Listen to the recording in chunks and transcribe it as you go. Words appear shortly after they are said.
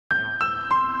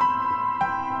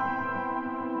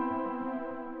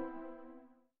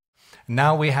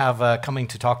Now we have coming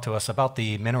to talk to us about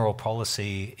the mineral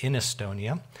policy in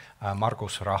Estonia,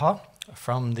 Margus Raha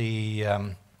from the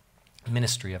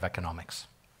Ministry of Economics.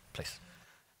 Please.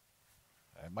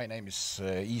 My name is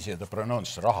easier to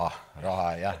pronounce, Raha.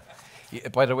 Raha, yeah.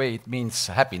 By the way, it means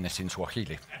happiness in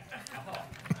Swahili.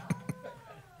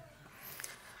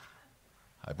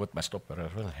 I put my stopper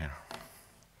as well here.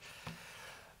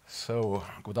 So,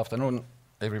 good afternoon,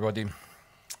 everybody,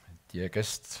 dear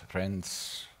guests,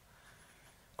 friends,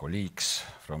 colleagues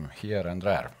from here and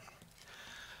there.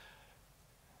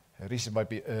 This is my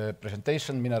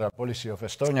presentation, Mineral Policy of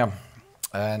Estonia,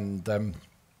 and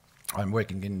I'm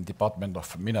working in Department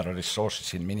of Mineral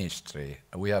Resources in Ministry.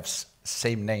 We have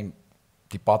same name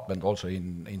department also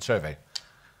in survey.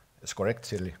 Is correct,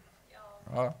 Silly?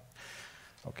 Yeah.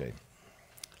 Okay,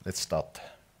 let's start.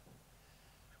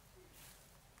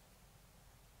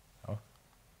 Oh.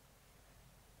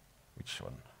 Which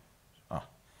one? Ah,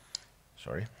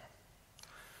 sorry.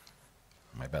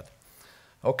 My bad.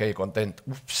 Okay, content.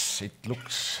 Oops, it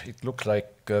looks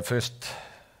like first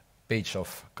page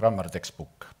of grammar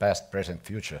textbook, past, present,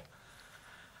 future.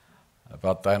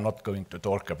 But I'm not going to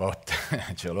talk about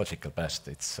geological past.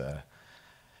 It's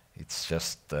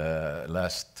just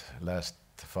last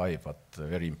 5, but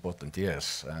very important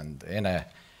years. And Ene,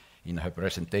 in her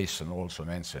presentation, also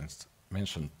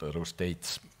mentioned those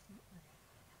dates.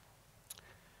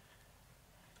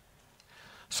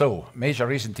 So, major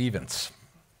recent events.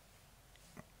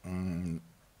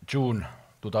 June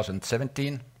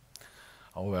 2017,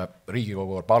 our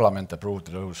Riigikogu Parliament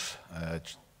approved those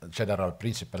general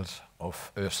principles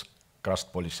of Earth's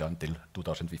crust policy until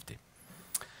 2050.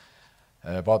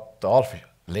 About half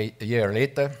a year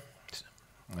later,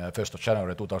 1st of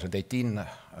January 2018,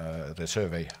 the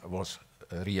survey was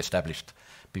re-established.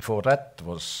 Before that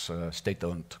was a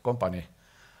state-owned company,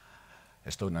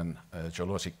 Estonian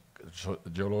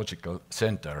Geological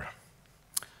Center,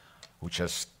 who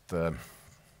just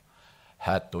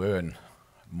had to earn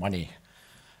money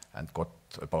and got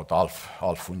about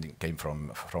half funding came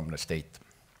from the state.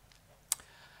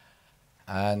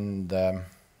 And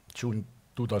June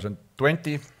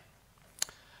 2020,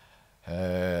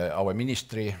 our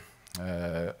ministry,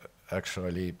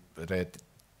 actually the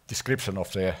description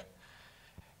of the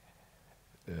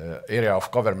area of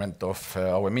government of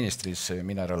our ministries, the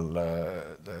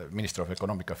Ministry of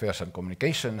Economic Affairs and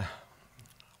Communication,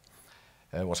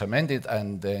 was amended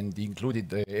and included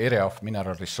the area of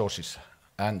mineral resources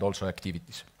and also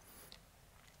activities,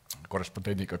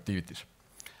 corresponding activities.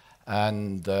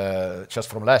 And just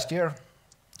from last year,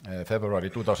 February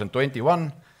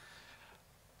 2021,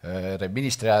 the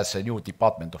ministry has a new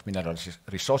Department of Mineral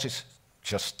Resources,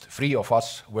 just 3 of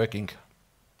us working.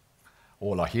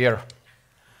 All are here.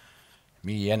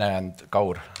 Me, Ene, and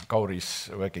Kaur. Kaur is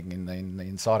working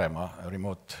in Saaremaa,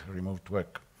 remote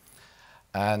work.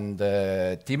 And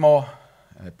Timo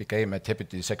became a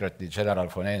Deputy Secretary General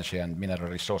for Energy and Mineral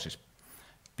Resources.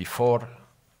 Before,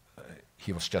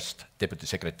 he was just Deputy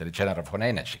Secretary General for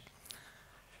Energy.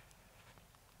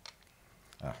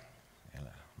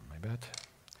 My bad.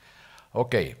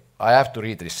 Okay, I have to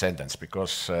read this sentence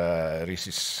because this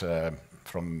is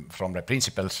from the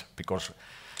principles, because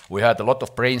we had a lot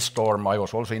of brainstorm. I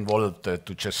was also involved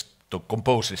to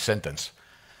compose this sentence.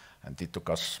 And it took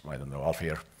us, I don't know, half a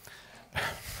year.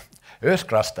 Earth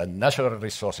crust and natural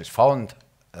resources found,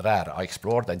 rare, are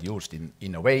explored and used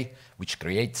in a way which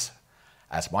creates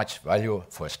as much value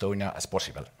for Estonia as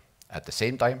possible, at the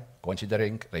same time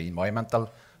considering the environmental,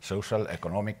 social,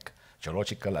 economic,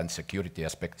 geological and security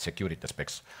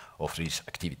aspects of these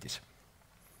activities.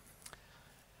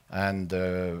 And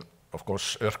of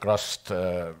course, earth crust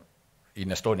in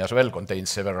Estonia as well contains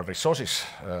several resources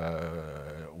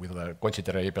with a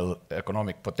considerable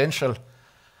economic potential.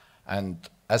 And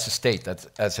as a state,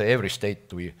 as every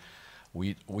state, we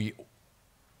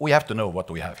have to know what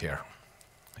we have here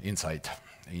inside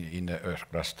in the earth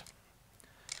crust.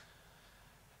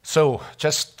 So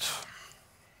just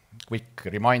quick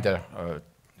reminder,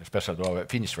 especially to our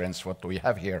Finnish friends, what we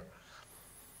have here.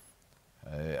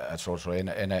 As also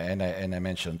Ene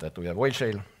mentioned, that we have oil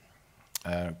shale,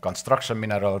 construction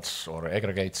minerals or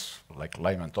aggregates like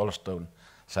lime and tolstone,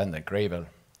 sand and gravel.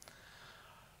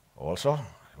 Also,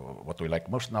 what we like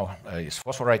most now is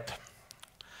phosphorite,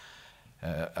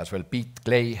 as well peat,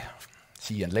 clay,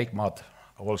 sea and lake mud.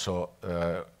 Also,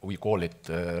 we call it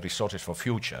resources for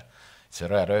future. It's a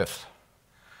rare earth.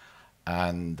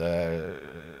 And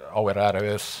our rare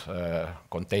earth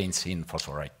contains in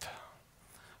phosphorite.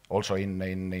 Also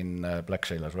in black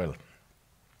shale as well.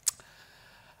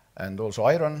 And also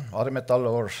iron, other metal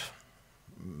ores,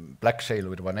 black shale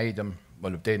with vanadium,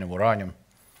 molybdenum, uranium,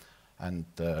 and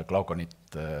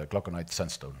glauconite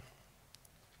sandstone.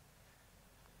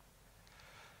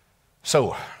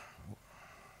 So,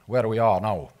 where we are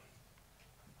now?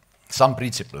 Some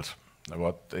principles.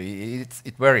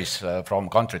 It varies from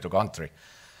country to country,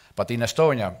 but in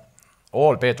Estonia,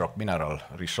 all bedrock mineral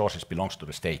resources belongs to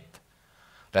the state.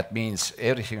 That means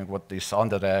everything what is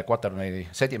under the quaternary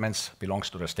sediments belongs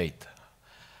to the state.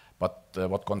 But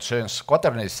what concerns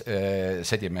quaternary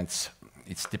sediments,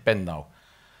 it's depend now.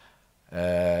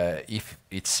 If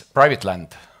it's private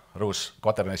land, those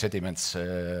quaternary sediments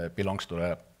belongs to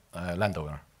the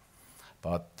landowner.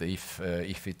 But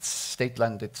if it's state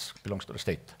land, it belongs to the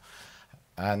state.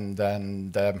 And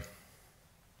then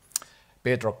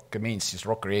bedrock means is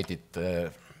rock created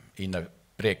in a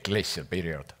pre-glacial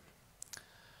period.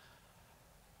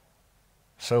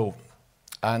 So,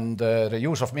 and the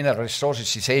use of mineral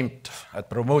resources is aimed at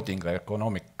promoting the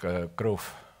economic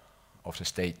growth of the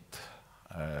state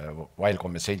while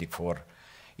compensating for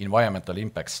environmental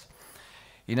impacts.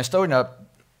 In Estonia,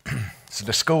 so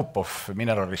the scope of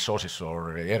mineral resources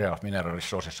or area of mineral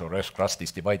resources or earth crust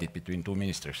is divided between two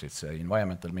ministries. It's the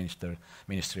environmental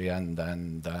ministry and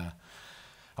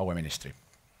our ministry.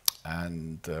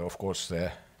 And of course,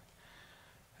 the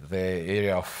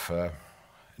area of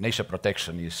nature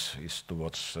protection is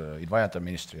towards environmental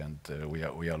ministry, and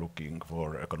we are looking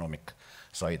for economic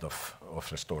side of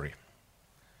the story.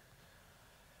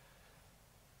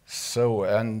 So,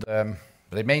 and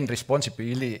the main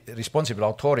responsible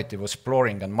authority for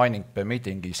exploring and mining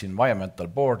permitting is Environmental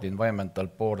Board. Environmental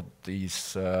Board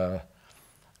is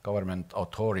government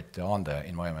authority under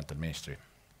Environmental Ministry.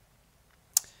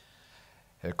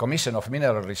 Commission of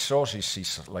Mineral Resources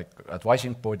is like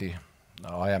advising body.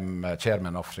 I am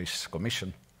chairman of this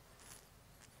commission.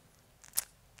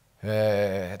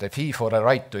 The fee for the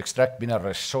right to extract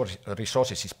mineral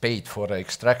resources is paid for the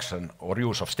extraction or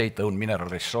use of state-owned mineral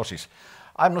resources.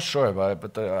 I'm not sure,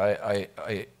 but I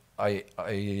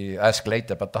ask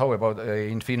later, but how about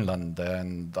in Finland?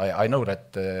 And I know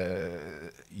that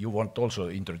you want also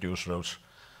introduce those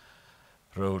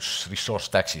resource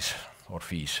taxes or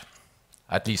fees.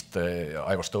 At least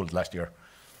I was told last year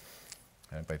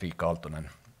by Riika Aaltonen.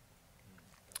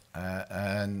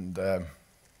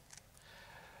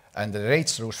 And the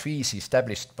rates, those fees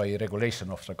established by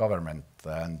regulation of the government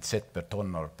and set per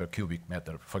ton or per cubic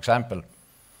meter. For example,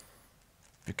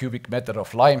 the cubic meter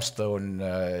of limestone,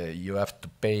 you have to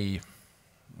pay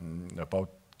about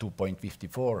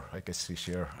 2.54, I guess this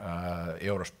year,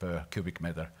 euros per cubic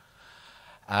meter.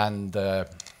 And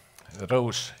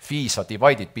those fees are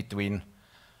divided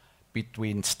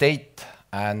between state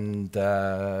and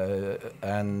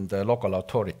local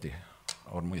authority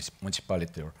or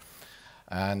municipality.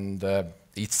 And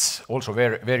it's also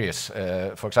various.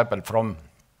 For example, from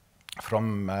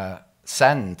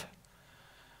sand,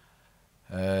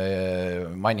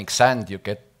 mining sand, you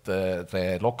get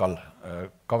the local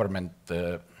government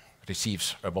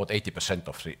receives about 80%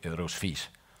 of those fees,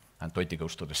 and 20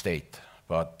 goes to the state.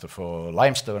 But for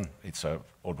limestone, it's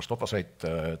almost opposite.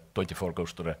 24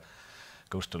 goes to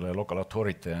the local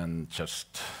authority, and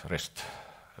just rest,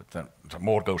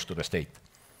 more goes to the state.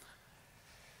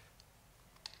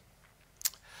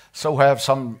 So we have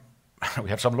some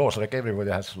laws, like everybody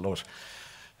has laws.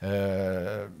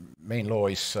 Main law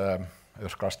is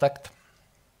Earth Crust Act,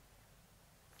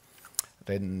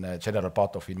 then general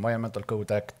part of Environmental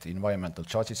Code Act, Environmental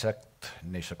Charges Act,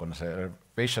 Nature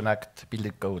Conservation Act,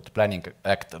 Building Code, Planning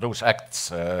Act. Those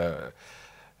acts are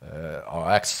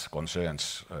acts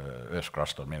concerns earth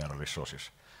crust or mineral resources.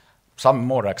 Some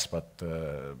more acts, but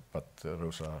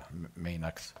those are main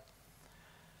acts.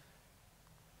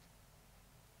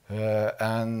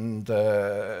 And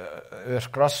Earth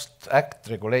Crust Act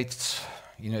regulates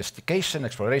investigation,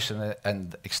 exploration,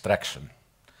 and extraction.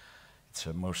 It's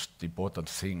the most important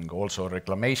thing. Also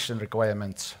reclamation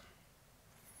requirements,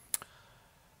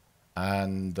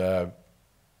 and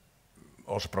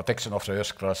also protection of the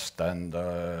earth crust and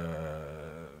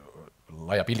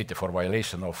liability for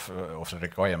violation of the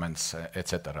requirements,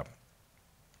 etc.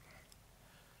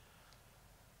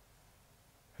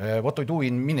 What we do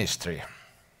in ministry,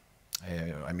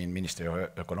 I mean Ministry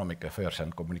of Economic Affairs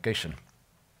and Communication.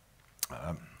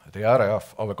 The area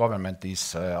of our government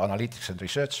is analytics and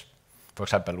research. For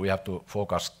example, we have to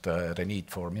forecast the need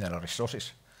for mineral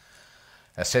resources,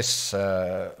 assess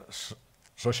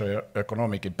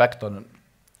socio-economic impact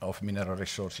of mineral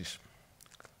resources,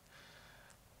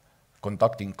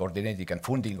 conducting, coordinating, and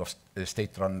funding of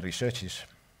state-run researches,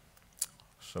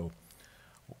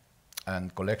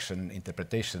 and collection,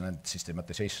 interpretation, and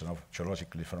systematization of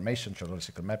geological information,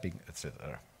 geological mapping,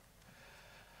 etc.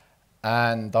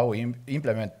 and how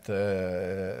implement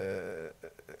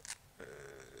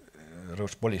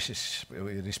those policies,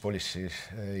 these policies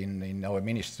in our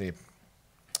ministry.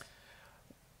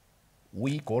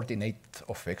 We coordinate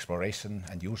of exploration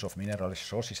and use of mineral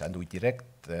resources, and we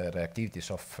direct the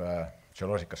activities of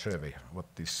Geological Survey,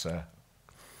 what is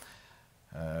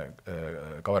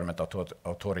government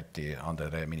authority under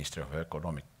the Ministry of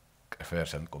Economic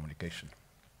Affairs and Communication.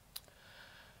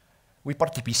 We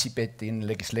participate in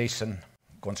legislation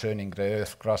concerning the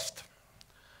earth crust.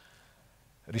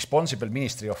 Responsible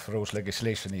ministry of those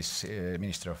legislation is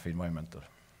Ministry of Environmental.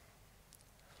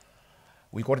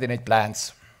 We coordinate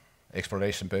plans,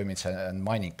 exploration permits and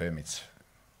mining permits.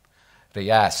 They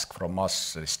ask from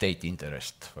us state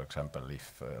interest, for example,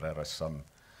 if there is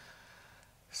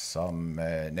some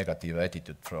negative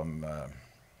attitude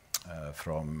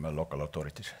from local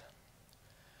authorities.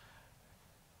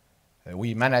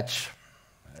 We manage,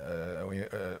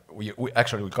 we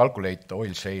actually calculate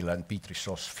oil shale and peat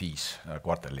resource fees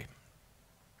quarterly.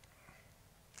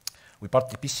 We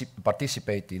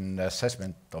participate in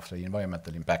assessment of the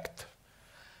environmental impact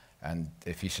and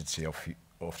efficiency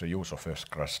of the use of earth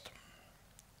crust.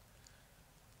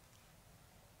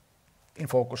 In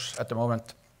focus at the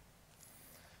moment,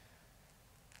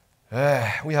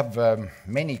 we have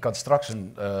many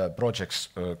construction projects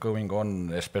going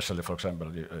on, especially, for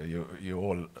example, you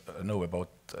all know about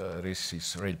this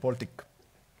is Rail Baltic.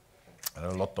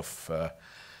 A lot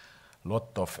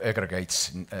of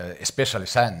aggregates, especially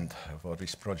sand, for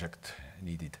this project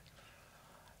needed.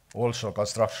 Also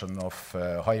construction of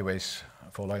highways,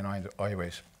 four-line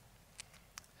highways.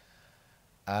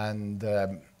 And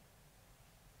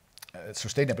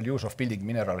sustainable use of building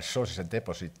mineral resources and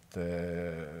deposit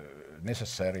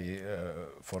necessary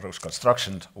for those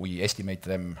constructions. We estimate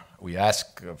them. We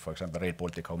ask, for example, Rail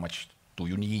Baltic, how much do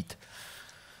you need?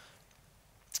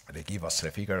 They give us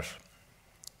the figures.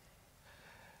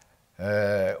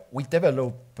 We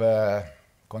develop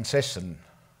concession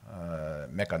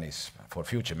mechanism for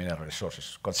future mineral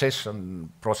resources, concession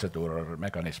procedure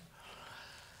mechanism.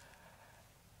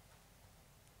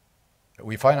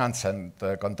 We finance and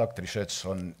conduct research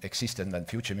on existing and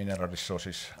future mineral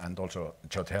resources and also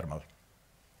geothermal.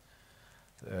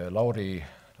 Lauri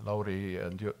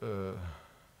and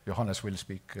Johannes will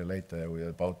speak later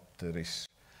about this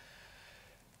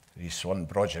one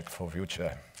project for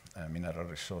future mineral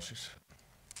resources.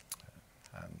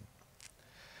 And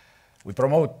we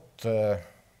promote the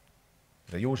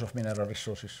use of mineral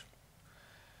resources.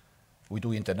 We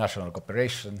do international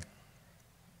cooperation.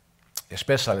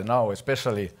 Especially now,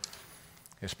 especially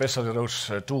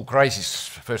those two crises.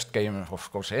 First came,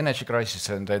 of course, energy crisis,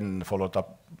 and then followed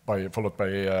by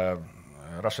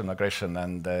Russian aggression,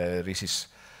 and this is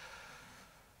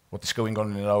what is going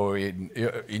on now in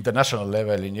international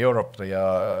level in Europe. They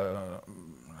are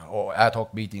ad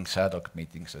hoc meetings.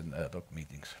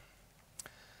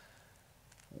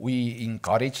 We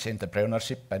encourage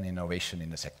entrepreneurship and innovation in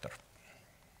the sector.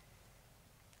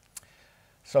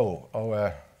 So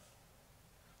our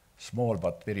small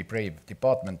but very brave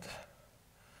department.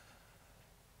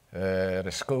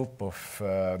 The scope of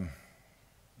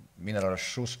mineral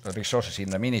resources in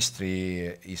the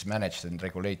ministry is managed and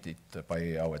regulated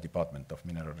by our Department of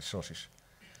Mineral Resources.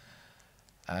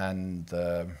 And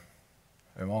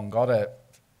among other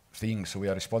things, we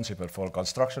are responsible for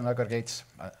construction aggregates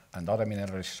and other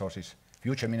mineral resources,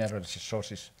 future mineral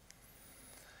resources,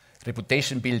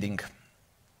 reputation building.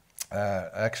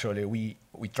 Actually, we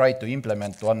tried to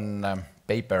implement one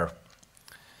paper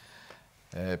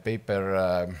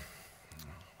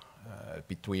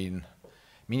between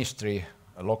ministry,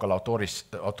 local authorities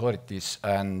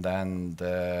and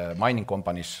mining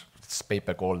companies. It's a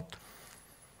paper called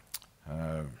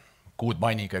Good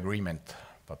Mining Agreement,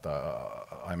 but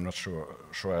I'm not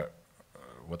sure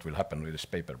what will happen with this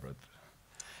paper, but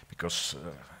because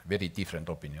very different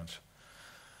opinions.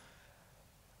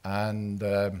 And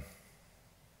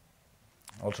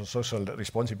also social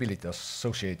responsibility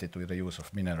associated with the use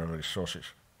of mineral resources.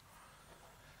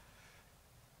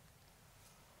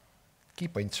 Key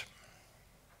points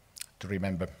to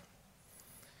remember.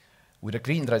 With the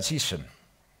green transition,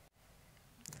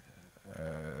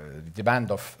 the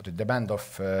demand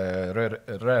of rare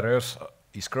earths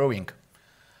is growing,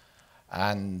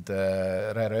 and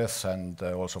rare earths and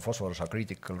also phosphorus are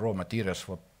critical raw materials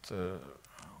what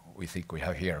we think we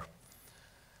have here.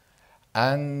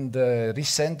 And this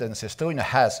sentence, Estonia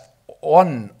has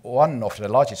one of the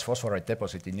largest phosphorite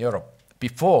deposits in Europe.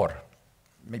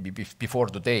 Maybe before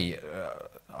today,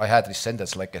 I had this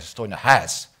sentence like Estonia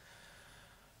has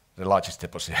the largest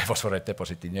deposit, phosphorite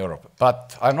deposit in Europe.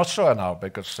 But I'm not sure now,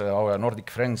 because our Nordic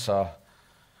friends are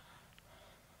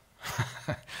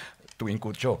doing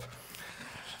good job.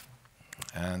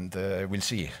 And we'll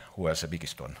see who has the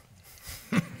biggest one.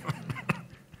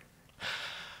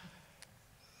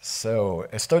 So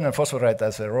Estonian phosphorite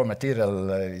as a raw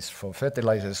material is for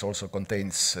fertilizers, also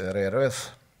contains rare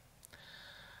earth.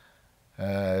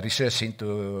 Research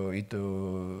into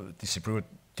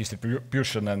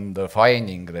distribution and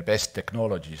finding the best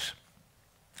technologies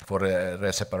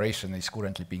for separation is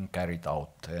currently being carried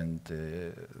out, and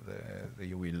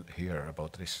you will hear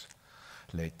about this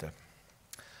later.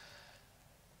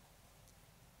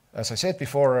 As I said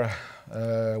before,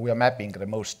 we are mapping the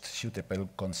most suitable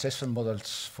concession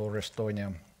models for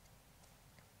Estonia.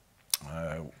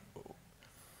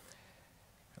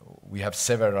 We have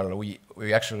several. We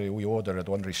ordered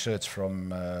one research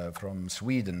from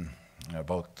Sweden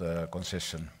about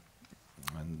concession,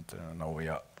 and now we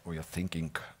are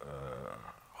thinking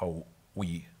how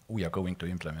we are going to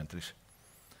implement this.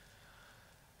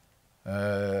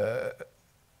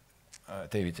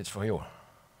 David, it's for you.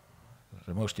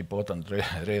 The most important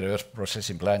rare earth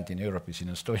processing plant in Europe is in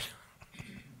Estonia.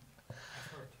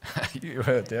 You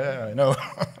heard, yeah, I know.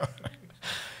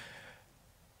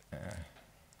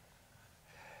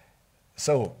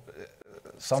 So,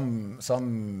 some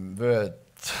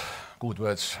good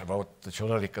words about the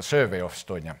Geological Survey of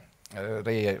Estonia.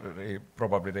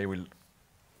 They will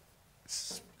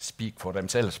speak for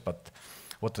themselves, but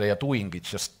what they are doing,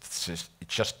 it's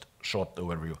just short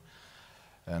overview.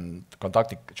 And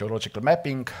conducting geological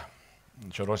mapping.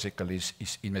 Geological is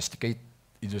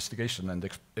investigation and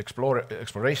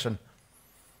exploration.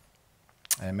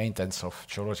 Maintenance of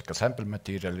geological sample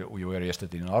material. We were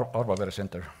yesterday in Arvavere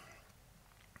Center.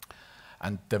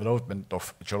 And development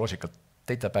of geological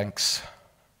data banks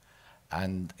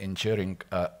and ensuring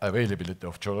availability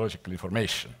of geological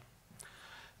information.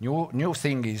 New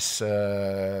thing is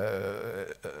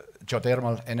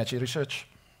geothermal energy research.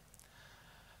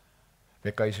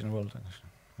 Pekka is involved.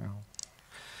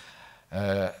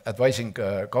 Advising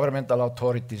governmental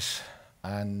authorities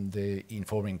and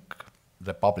informing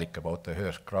the public about the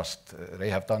earth crust. They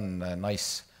have done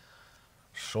nice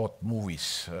short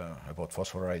movies about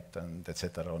phosphorite and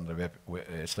etc. on the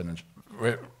Estonian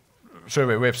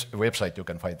survey website. You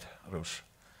can find those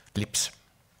clips.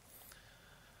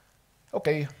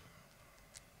 Okay.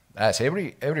 As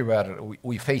everywhere,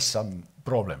 we face some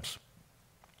problems.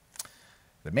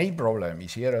 The main problem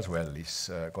is here as well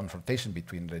is confrontation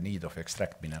between the need of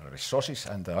extract mineral resources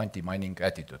and the anti-mining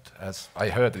attitude. As I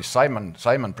heard this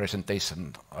Simon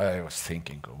presentation, I was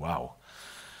thinking, wow,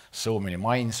 so many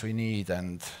mines we need,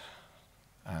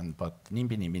 but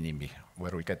nimby,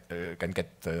 where we can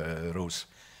get those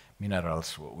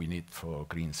minerals we need for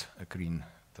a green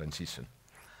transition.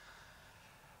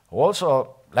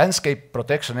 Also, landscape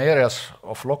protection areas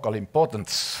of local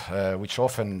importance, which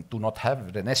often do not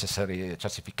have the necessary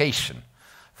justification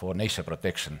for nature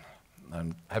protection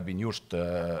and have been used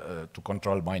to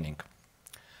control mining.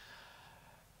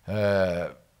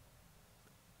 The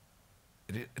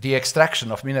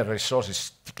extraction of mineral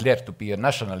resources declared to be a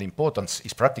national importance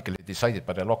is practically decided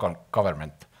by the local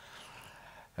government.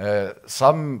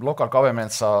 Some local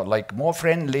governments are more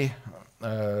friendly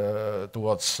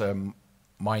towards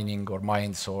mining or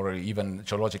mines or even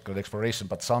geological exploration,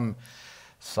 but some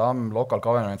local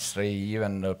governments, they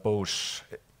even oppose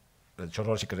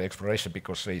geological exploration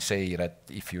because they say that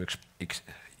if you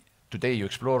today you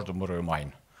explore, tomorrow you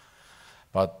mine.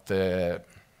 But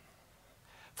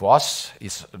for us,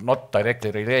 it's not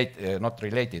directly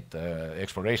related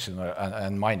exploration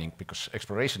and mining, because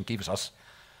exploration gives us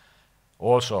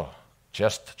also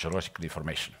just geological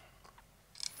information.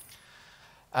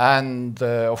 And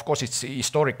of course, it's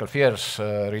historical fears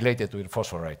related with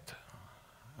phosphorite,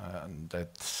 and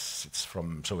it's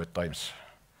from Soviet times.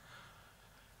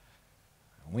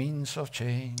 Winds of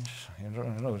change, you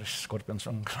know this Scorpion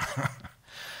song.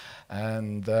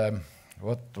 And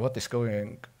what is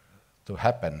going to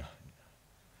happen?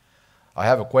 I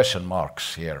have a question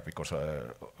marks here because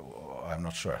I'm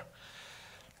not sure.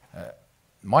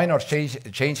 Minor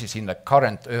changes in the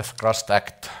current Earth Crust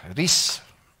Act. This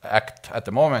act at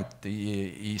the moment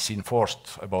is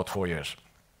enforced about 4 years,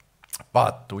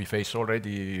 but we face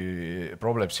already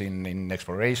problems in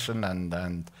exploration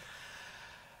and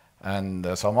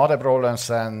some other problems,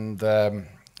 and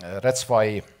that's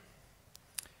why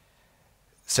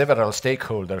several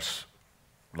stakeholders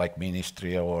like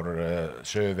ministry or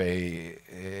survey,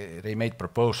 they made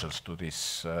proposals to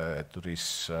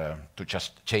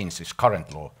just change this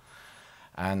current law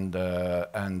and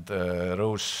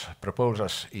those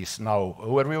proposals is now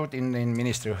overviewed in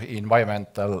Ministry of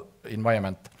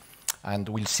Environment, and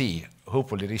we'll see.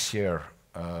 Hopefully this year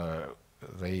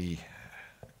they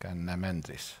can amend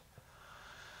this.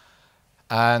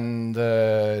 And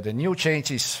the new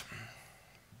changes,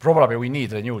 probably we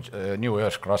need a new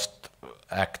Earth Crust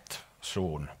Act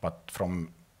soon, but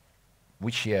from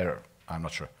which year, I'm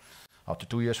not sure. After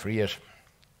 2 years, 3 years.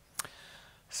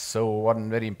 So one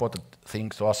very important thing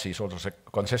to us is also the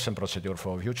concession procedure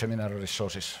for future mineral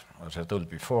resources, as I told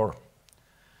before.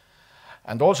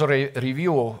 And also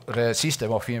review the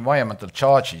system of environmental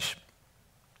charges.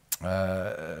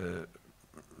 The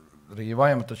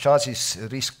environmental charges,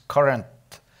 this current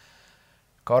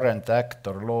act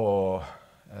or law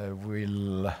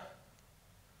will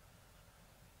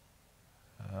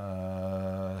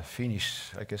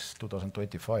finish, I guess,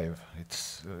 2025.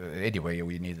 It's anyway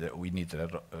we need a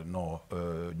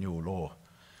new law,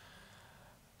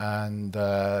 and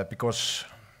because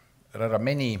there are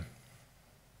many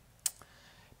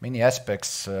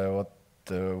aspects what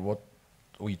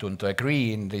we don't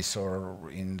agree in this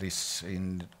or in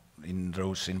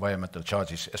those environmental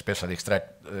charges, especially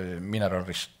extract mineral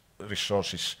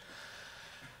resources.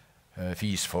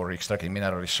 Fees for extracting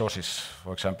mineral resources,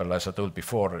 for example, as I told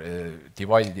before,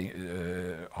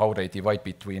 how they divide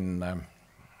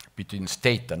between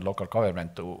state and local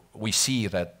government. We see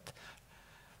that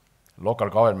local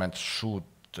government should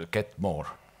get more,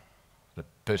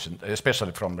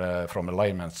 especially from the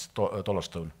lime's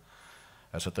dolostone.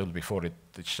 As I told before,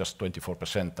 it's just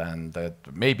 24%, and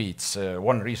maybe it's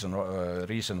one reason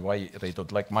why they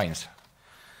don't like mines.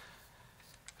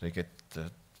 They get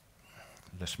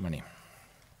less money,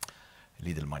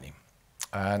 little money.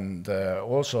 And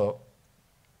also,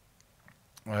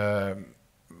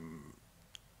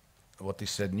 what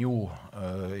is new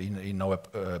in our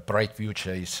bright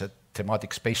future is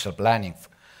thematic spatial planning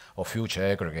of future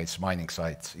aggregates mining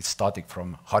sites. It's starting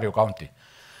from Harju County.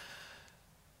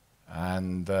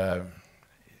 And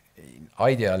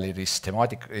ideally, this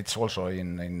thematic, it's also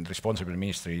in responsible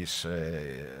ministries,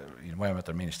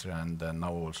 environmental ministry, and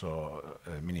now also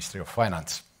Ministry of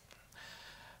Finance.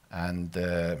 And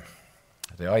the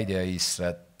idea is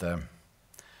that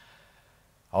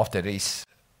after this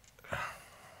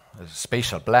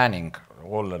spatial planning,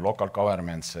 all the local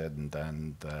governments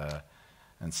and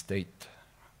state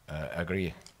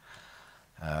agree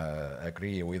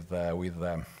with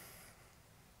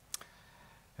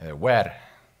where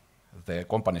the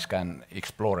companies can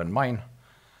explore and mine,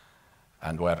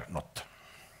 and where not.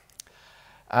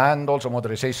 And also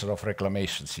modernization of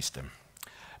reclamation system.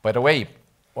 By the way,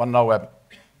 one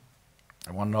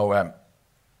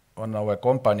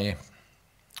company,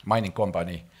 mining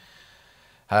company,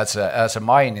 has a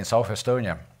mine in South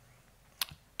Estonia,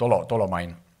 Tolo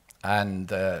mine, and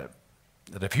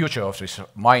the future of this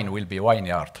mine will be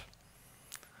vineyard.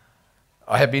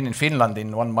 I have been in Finland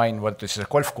in one mine where this is a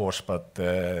golf course, but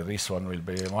this one will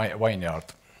be a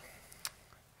vineyard.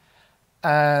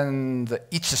 And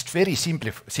it's just very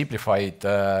simplified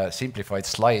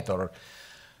slide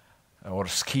or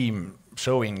scheme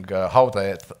showing how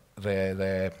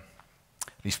the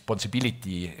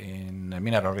responsibility in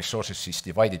mineral resources is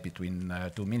divided between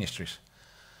two ministries.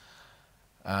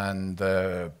 And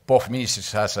both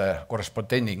ministries has a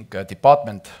corresponding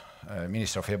department.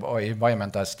 Minister of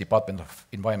Environment has Department of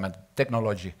Environment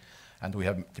Technology, and we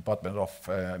have Department of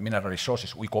Mineral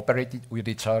Resources. We cooperate with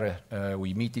each other,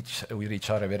 we meet with each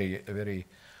other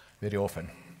very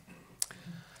often.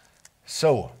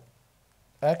 So,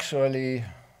 actually,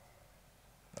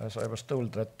 as I was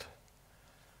told that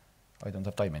I don't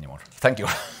have time anymore. Thank you.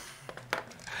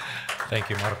 Thank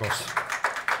you, Margus.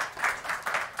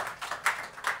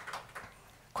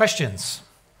 Questions?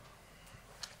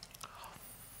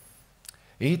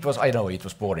 I know it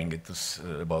was boring. It was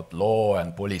about law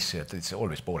and policy. It's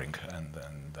always boring, and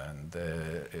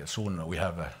soon we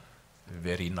have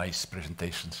very nice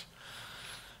presentations,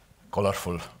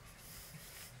 colorful.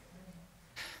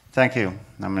 Thank you.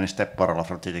 I'm Minister Porola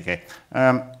from TTK.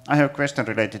 I have a question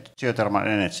related to geothermal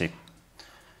energy.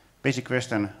 Basic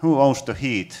question: who owns the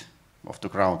heat of the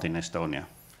ground in Estonia?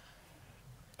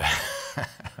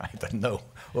 I don't know.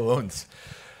 Who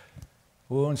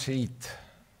owns heat?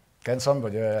 Can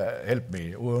somebody help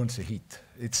me? Who owns the heat?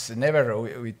 It's never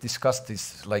we discussed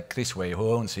this like this way.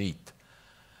 Who owns heat?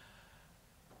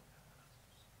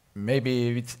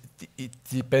 Maybe it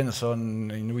depends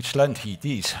on in which land heat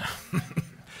is.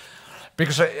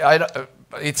 Because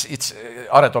it's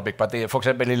other topic. But for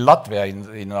example, in Latvia,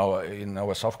 in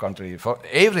our south country, for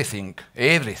everything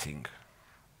in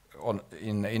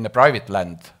the private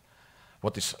land,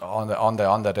 what is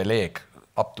under the leg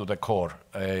up to the core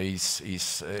is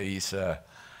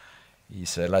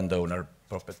a landowner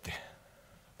property.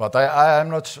 But I am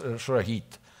not sure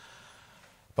heat.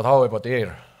 But how about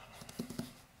air?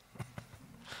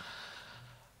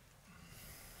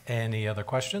 Any other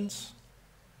questions?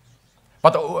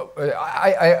 But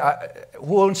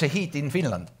who owns the heat in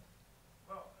Finland?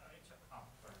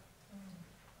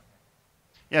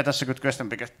 Yeah, that's a good question,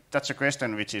 because that's a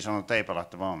question which is on the table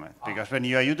at the moment. Because when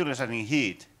you are utilizing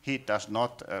heat, heat does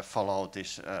not follow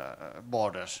these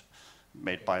borders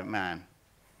made by man.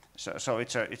 So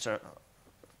it's a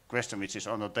question which is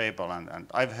on the table, and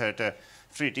I've heard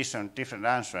 3 different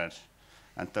answers,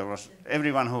 and there was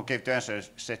everyone who gave the answer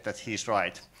said that he's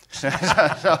right. So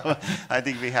I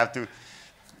think we have to,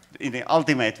 in the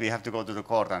ultimate, we have to go to the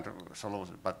court and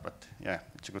solution. But yeah,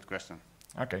 it's a good question.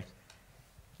 Okay.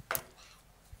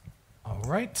 All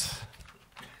right.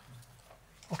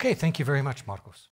 Okay, thank you very much, Margus.